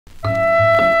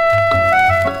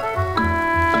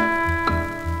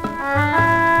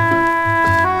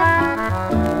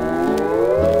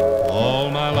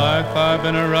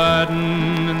been a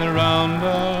riding in the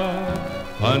roundup,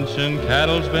 punching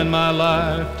cattle's been my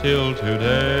life till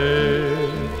today.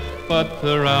 But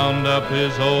the roundup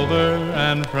is over,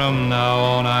 and from now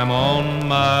on I'm on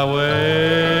my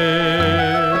way.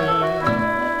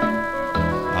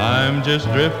 I'm just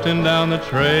drifting down the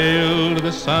trail to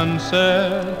the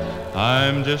sunset.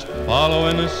 I'm just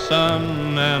following the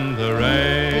sun and the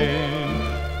rain.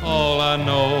 All I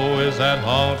know is that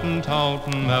hauntin',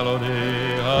 tauntin'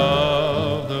 melody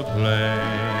of the plain.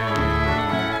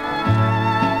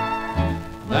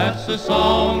 That's the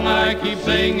song I keep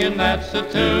singing, that's the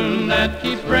tune that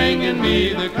keeps bringing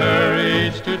me the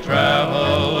courage to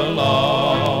travel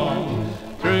along.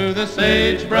 Through the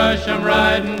sagebrush I'm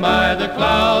riding, by the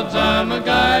clouds I'm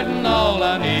a-guiding. All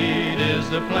I need is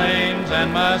the plains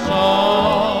and my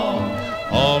song.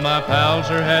 All my pals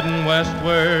are heading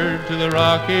westward to the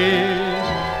Rockies,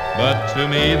 but to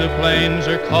me the plains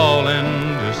are calling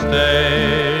to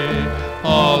stay.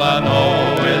 All I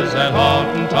know is that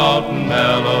hauntin', tauntin'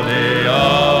 melody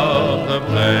of the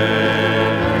plains.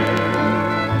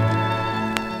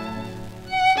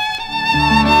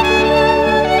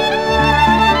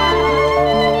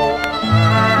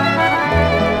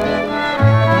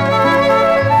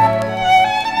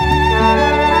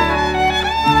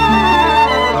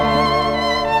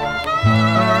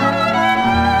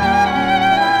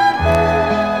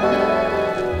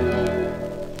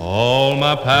 All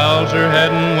my pals are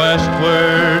heading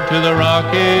westward to the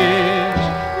Rockies,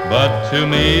 but to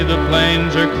me the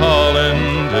plains are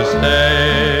calling to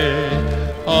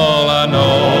stay. All I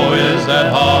know is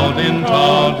that haunting,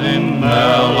 taunting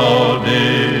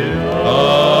melody